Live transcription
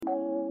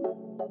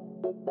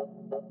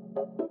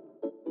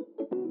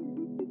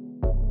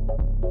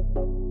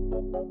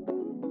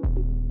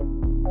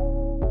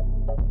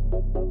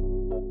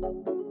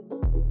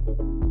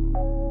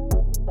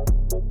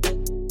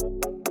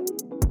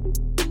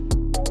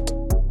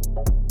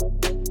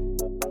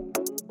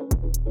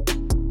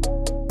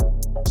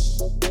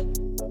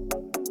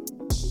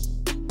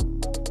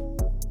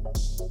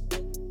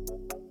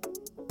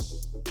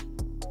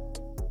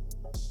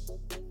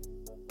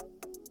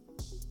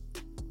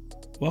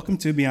Welcome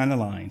to Beyond the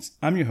Lines.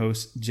 I'm your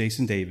host,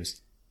 Jason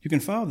Davis. You can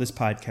follow this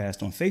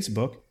podcast on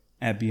Facebook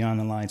at Beyond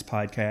the Lines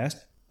Podcast,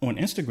 on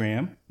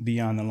Instagram,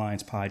 Beyond the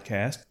Lines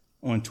Podcast,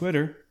 on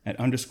Twitter at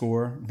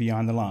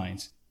 _Beyond the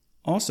Lines.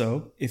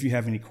 Also, if you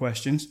have any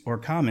questions or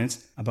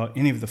comments about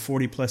any of the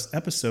 40 plus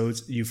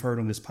episodes you've heard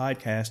on this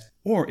podcast,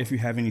 or if you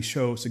have any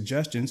show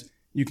suggestions,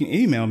 you can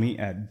email me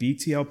at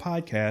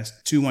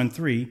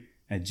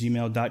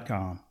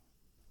btlpodcast213@gmail.com.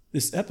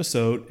 This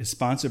episode is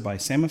sponsored by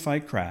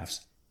Samify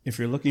Crafts. If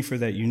you're looking for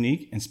that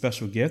unique and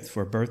special gift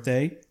for a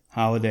birthday,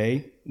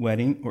 holiday,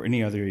 wedding, or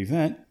any other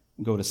event,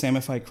 go to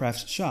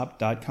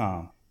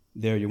SamifyCraftsShop.com.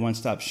 They're your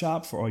one-stop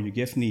shop for all your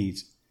gift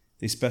needs.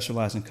 They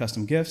specialize in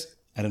custom gifts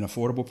at an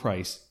affordable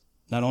price.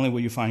 Not only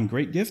will you find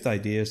great gift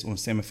ideas on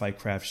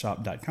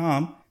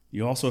SamifyCraftsShop.com,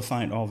 you also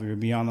find all of your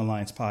Beyond the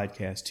Lines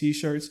podcast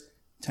t-shirts,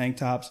 tank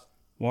tops,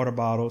 water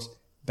bottles,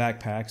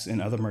 backpacks,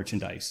 and other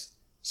merchandise.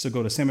 So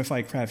go to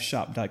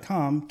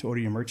SamifyCraftsShop.com to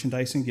order your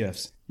merchandise and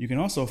gifts. You can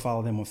also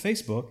follow them on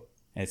Facebook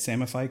at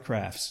Samify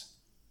Crafts.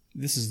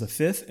 This is the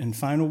 5th and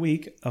final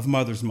week of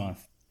Mother's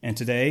Month, and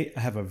today I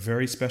have a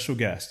very special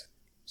guest.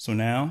 So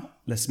now,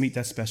 let's meet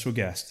that special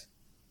guest.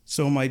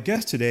 So my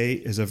guest today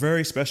is a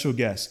very special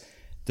guest.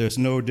 There's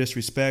no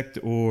disrespect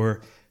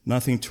or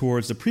nothing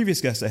towards the previous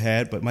guest I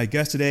had, but my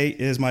guest today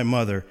is my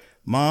mother.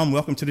 Mom,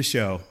 welcome to the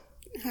show.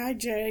 Hi,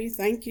 Jay.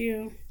 Thank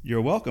you. You're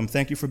welcome.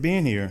 Thank you for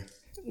being here.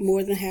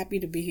 More than happy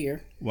to be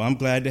here. Well, I'm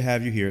glad to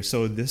have you here.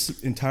 So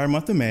this entire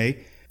month of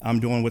May, I'm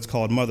doing what's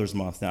called Mother's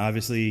Month. Now,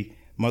 obviously,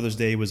 Mother's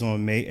Day was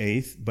on May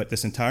 8th, but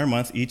this entire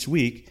month, each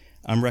week,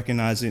 I'm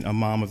recognizing a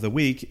mom of the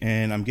week,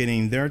 and I'm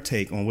getting their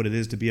take on what it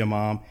is to be a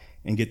mom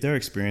and get their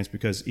experience,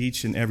 because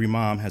each and every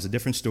mom has a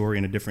different story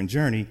and a different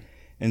journey.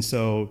 And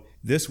so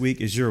this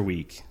week is your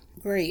week.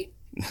 Great.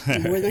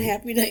 I'm more than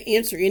happy to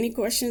answer any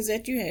questions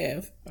that you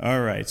have. All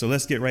right. So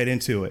let's get right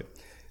into it.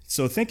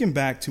 So thinking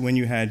back to when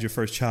you had your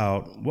first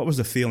child, what was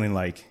the feeling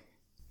like?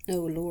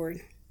 Oh,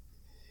 Lord.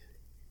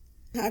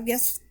 I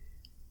guess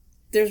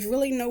there's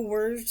really no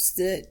words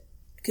that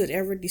could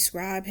ever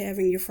describe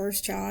having your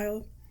first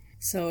child.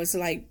 So it's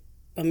like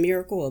a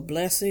miracle, a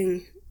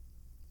blessing,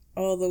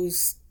 all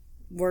those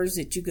words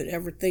that you could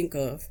ever think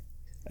of.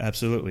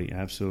 Absolutely,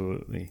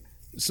 absolutely.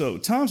 So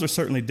times are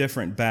certainly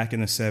different back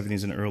in the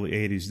 70s and early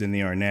 80s than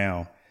they are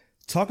now.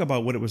 Talk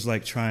about what it was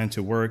like trying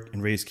to work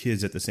and raise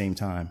kids at the same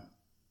time.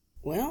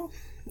 Well,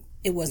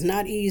 it was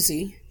not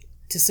easy,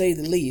 to say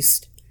the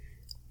least.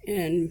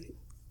 And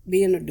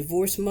being a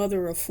divorced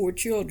mother of 4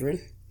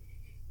 children,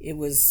 it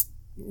was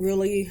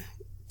really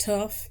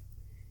tough,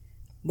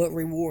 but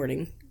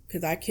rewarding.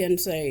 Because I can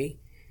say,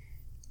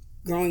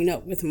 growing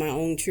up with my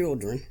own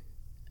children,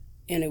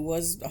 and it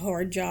was a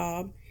hard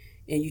job,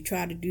 and you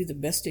try to do the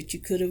best that you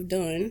could have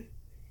done,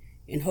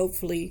 and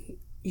hopefully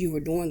you were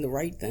doing the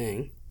right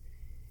thing.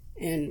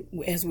 And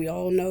as we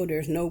all know,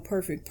 there's no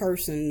perfect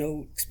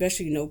person,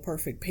 especially no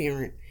perfect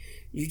parent.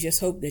 You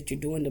just hope that you're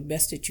doing the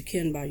best that you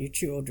can by your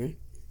children.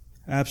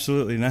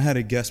 Absolutely. And I had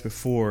a guest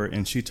before,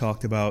 and she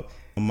talked about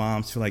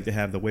moms feel like they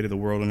have the weight of the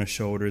world on their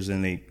shoulders,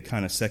 and they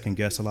kind of second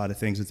guess a lot of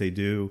things that they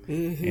do.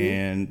 Mm-hmm.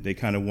 And they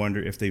kind of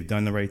wonder if they've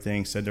done the right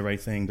thing, said the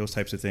right thing, those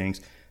types of things.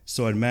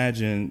 So I'd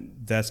imagine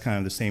that's kind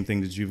of the same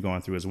thing that you've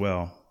gone through as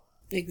well.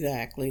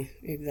 Exactly.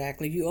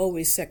 You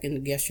always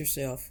second guess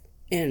yourself.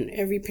 And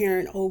every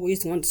parent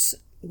always wants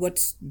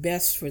what's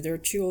best for their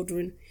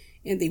children,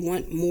 and they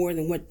want more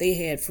than what they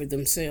had for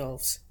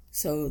themselves.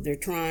 So they're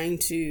trying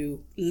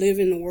to live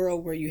in a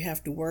world where you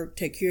have to work,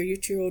 take care of your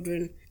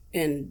children,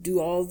 and do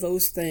all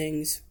those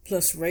things,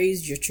 plus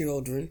raise your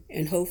children,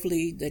 and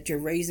hopefully that you're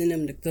raising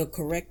them the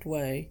correct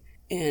way.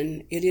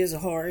 And it is a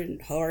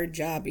hard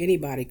job.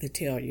 Anybody could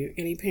tell you.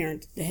 Any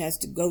parent that has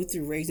to go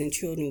through raising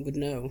children would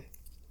know.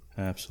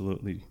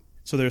 Absolutely.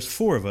 So there's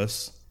 4 of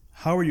us.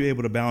 How were you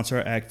able to balance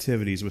our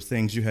activities with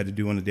things you had to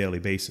do on a daily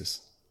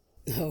basis?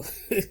 Oh,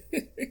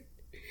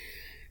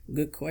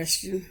 good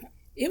question.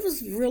 It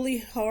was really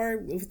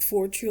hard with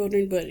 4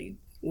 children, but,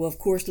 well, of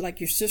course,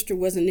 like your sister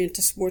wasn't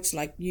into sports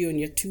like you and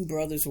your 2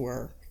 brothers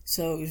were.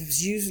 So it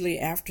was usually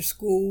after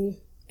school,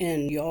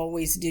 and you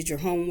always did your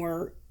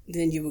homework.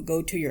 Then you would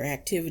go to your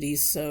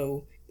activities.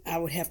 So I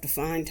would have to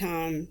find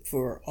time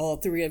for all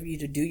 3 of you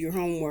to do your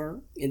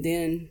homework, and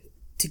then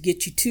to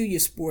get you to your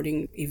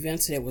sporting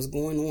events that was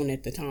going on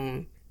at the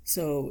time.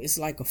 So it's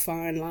like a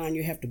fine line.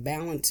 You have to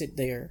balance it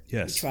there.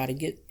 Yes. You try to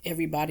get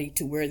everybody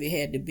to where they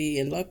had to be.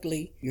 And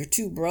luckily, your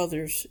 2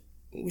 brothers,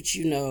 which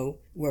you know,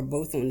 were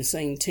both on the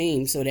same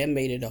team. So that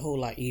made it a whole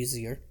lot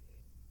easier.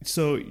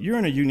 So you're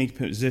in a unique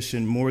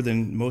position more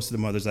than most of the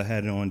mothers I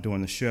had on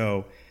during the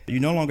show. You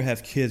no longer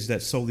have kids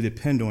that solely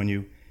depend on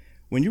you.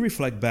 When you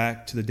reflect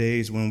back to the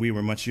days when we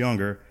were much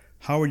younger,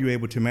 how were you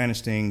able to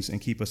manage things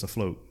and keep us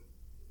afloat?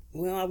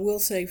 Well, I will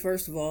say,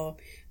 first of all,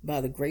 by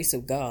the grace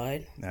of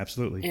God.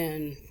 Absolutely.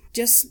 And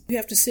just, you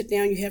have to sit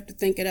down, you have to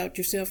think it out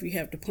yourself, you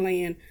have to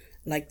plan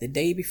like the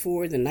day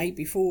before, the night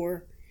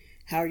before,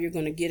 how you're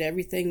going to get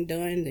everything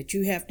done that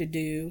you have to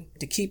do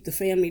to keep the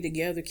family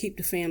together, keep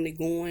the family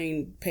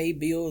going, pay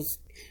bills,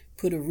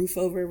 put a roof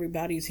over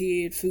everybody's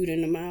head, food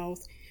in the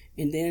mouth,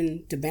 and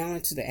then to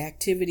balance the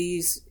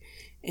activities.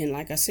 And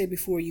like I said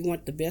before, you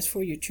want the best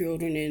for your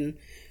children, and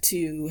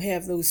to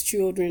have those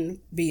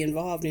children be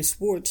involved in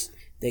sports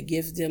that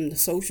gives them the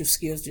social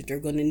skills that they're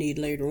going to need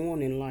later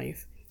on in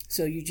life.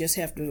 So you just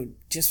have to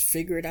just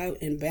figure it out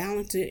and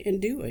balance it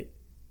and do it.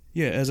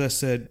 Yeah, as I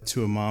said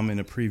to a mom in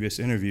a previous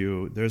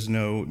interview, there's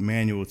no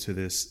manual to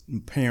this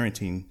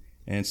parenting.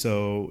 And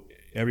so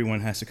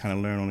everyone has to kind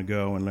of learn on the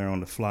go and learn on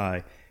the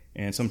fly.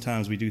 And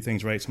sometimes we do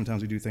things right,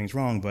 sometimes we do things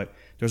wrong, but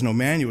there's no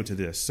manual to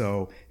this.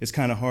 So it's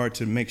kind of hard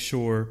to make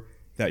sure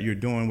that you're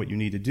doing what you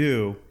need to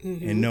do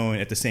and knowing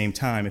at the same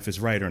time if it's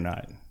right or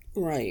not.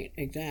 Right,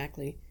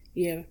 exactly.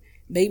 Yeah.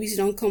 Babies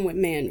don't come with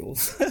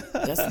manuals.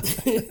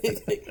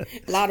 A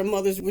lot of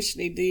mothers wish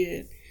they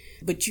did.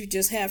 But you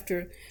just have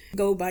to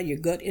go by your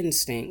gut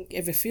instinct.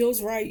 If it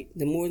feels right,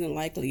 then more than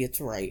likely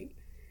it's right.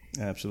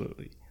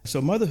 Absolutely.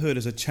 So motherhood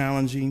is a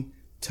challenging,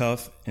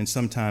 tough, and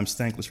sometimes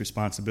thankless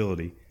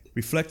responsibility.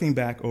 Reflecting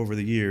back over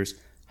the years,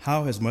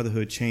 how has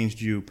motherhood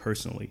changed you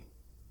personally?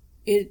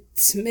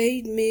 It's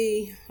made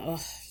me a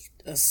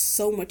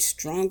so much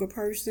stronger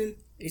person.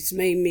 It's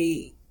made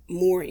me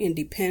more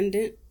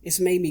independent.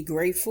 It's made me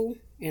grateful,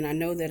 and I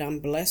know that I'm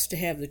blessed to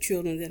have the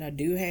children that I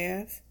do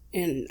have.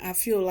 And I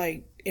feel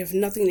like if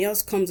nothing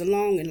else comes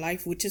along in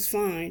life, which is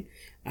fine,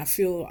 I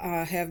feel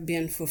I have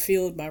been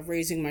fulfilled by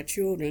raising my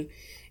children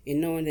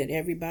and knowing that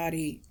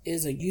everybody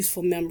is a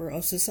useful member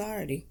of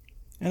society.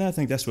 And I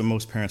think that's what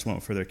most parents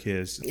want for their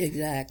kids.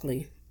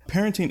 Exactly.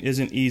 Parenting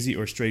isn't easy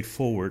or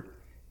straightforward.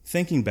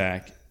 Thinking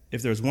back,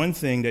 if there's one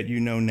thing that you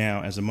know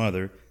now as a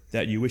mother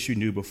that you wish you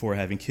knew before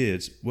having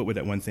kids, what would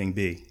that one thing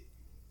be?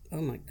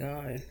 Oh my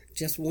God.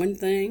 Just one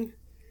thing?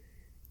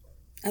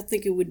 I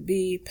think it would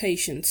be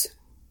patience.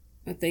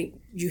 I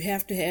think you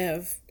have to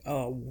have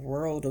a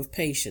world of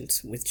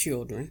patience with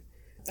children.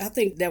 I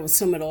think that would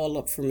sum it all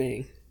up for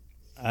me.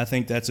 I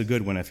think that's a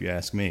good one if you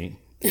ask me.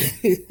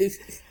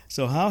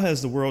 So how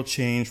has the world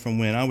changed from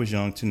when I was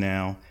young to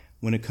now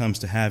when it comes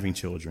to having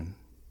children?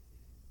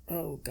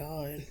 Oh,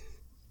 God.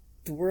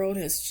 The world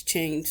has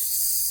changed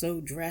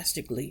so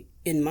drastically,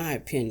 in my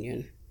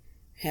opinion.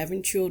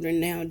 Having children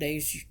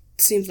nowadays,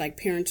 it seems like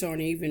parents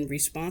aren't even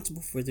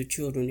responsible for their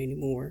children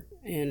anymore.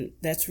 And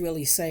that's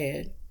really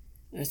sad.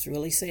 That's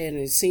really sad. And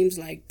it seems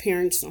like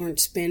parents aren't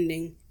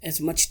spending as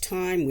much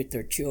time with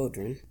their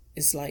children.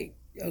 It's like,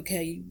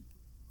 okay,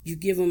 you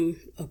give them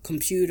a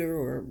computer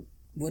or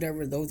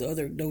whatever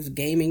those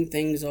gaming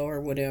things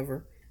are,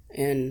 whatever,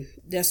 and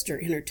that's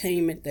their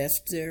entertainment, that's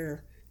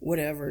their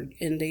whatever,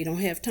 and they don't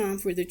have time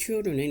for their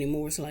children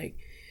anymore. It's like,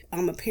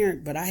 I'm a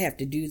parent, but I have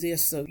to do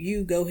this, so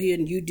you go ahead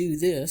and you do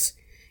this,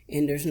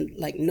 and there's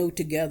like no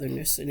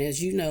togetherness. And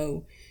as you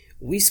know,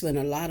 we spend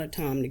a lot of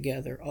time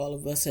together, all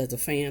of us as a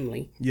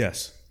family.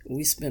 Yes.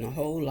 We spent a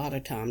whole lot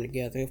of time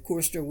together. Of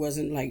course, there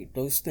wasn't like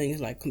those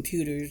things like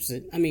computers.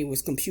 It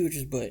was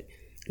computers, but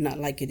not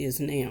like it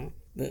is now.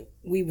 But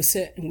we would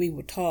sit and we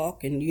would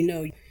talk, and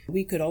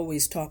we could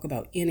always talk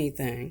about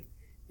anything.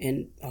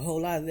 And a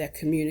whole lot of that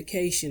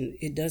communication,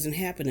 it doesn't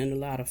happen in a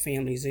lot of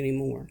families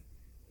anymore.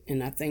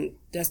 And I think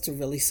that's the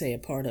really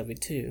sad part of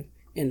it too.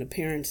 And the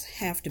parents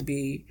have to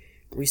be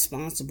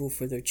responsible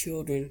for their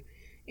children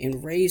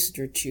and raise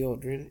their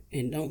children,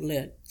 and don't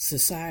let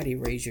society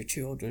raise your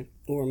children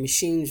or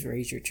machines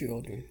raise your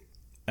children.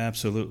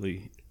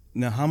 Absolutely.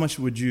 Now, how much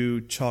would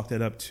you chalk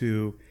that up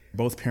to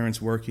both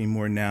parents working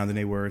more now than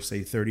they were,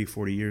 say, 30,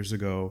 40 years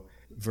ago,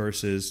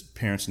 versus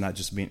parents not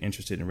just being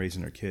interested in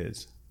raising their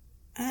kids?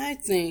 I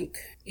think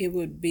it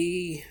would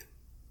be,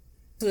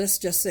 let's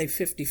just say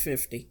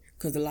 50-50,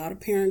 because a lot of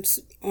parents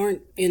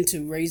aren't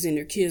into raising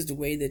their kids the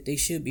way that they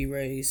should be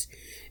raised.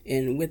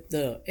 And with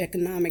the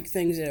economic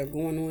things that are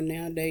going on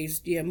nowadays,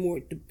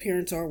 the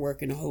parents are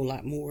working a whole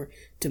lot more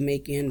to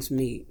make ends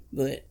meet.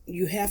 But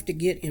you have to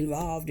get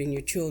involved in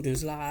your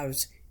children's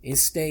lives and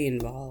stay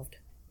involved,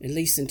 at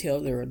least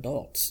until they're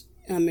adults.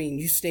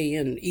 You stay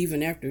in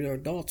even after they're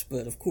adults,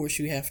 but of course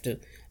you have to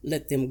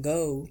let them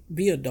go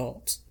be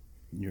adults.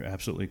 You're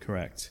absolutely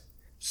correct.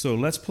 So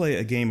let's play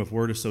a game of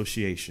word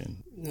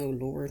association. Oh,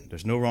 Lord.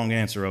 There's no wrong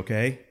answer,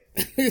 okay?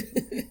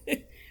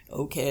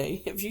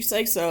 Okay, if you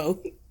say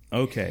so.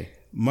 Okay.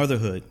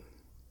 Motherhood.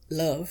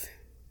 Love.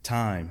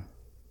 Time.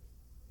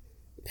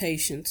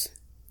 Patience.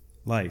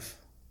 Life.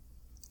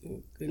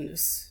 Oh,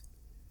 goodness.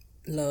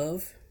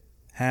 Love.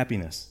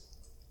 Happiness.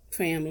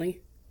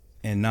 Family.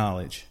 And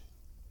knowledge.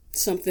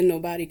 Something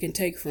nobody can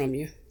take from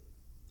you.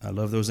 I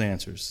love those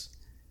answers.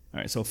 All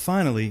right, so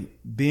finally,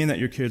 being that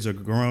your kids are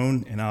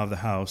grown and out of the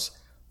house,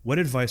 what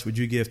advice would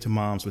you give to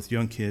moms with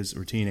young kids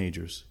or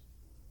teenagers?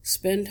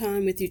 Spend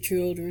time with your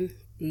children,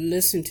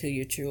 listen to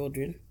your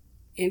children,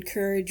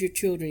 encourage your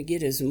children to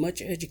get as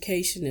much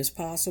education as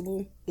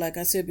possible. Like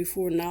I said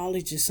before,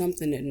 knowledge is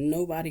something that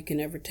nobody can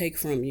ever take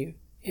from you.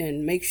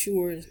 And make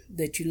sure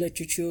that you let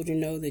your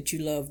children know that you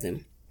love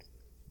them.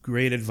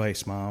 Great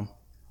advice, Mom.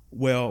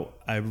 Well,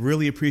 I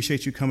really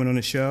appreciate you coming on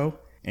the show.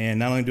 And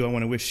not only do I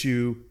want to wish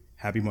you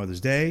Happy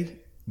Mother's Day,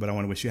 but I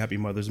want to wish you Happy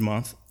Mother's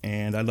Month.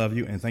 And I love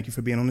you, and thank you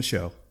for being on the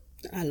show.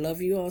 I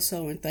love you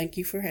also, and thank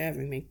you for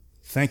having me.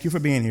 Thank you for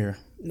being here.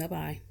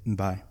 Bye-bye.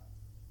 Bye.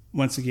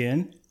 Once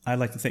again, I'd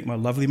like to thank my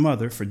lovely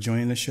mother for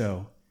joining the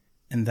show.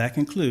 And that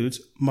concludes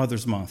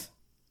Mother's Month.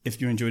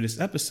 If you enjoyed this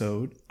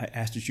episode, I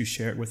ask that you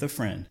share it with a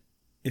friend.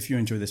 If you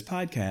enjoy this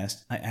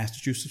podcast, I ask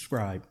that you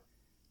subscribe.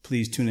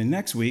 Please tune in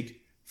next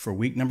week for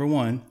week number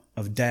 1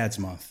 of Dad's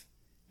Month.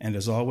 And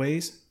as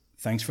always,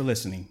 thanks for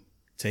listening.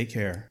 Take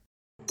care.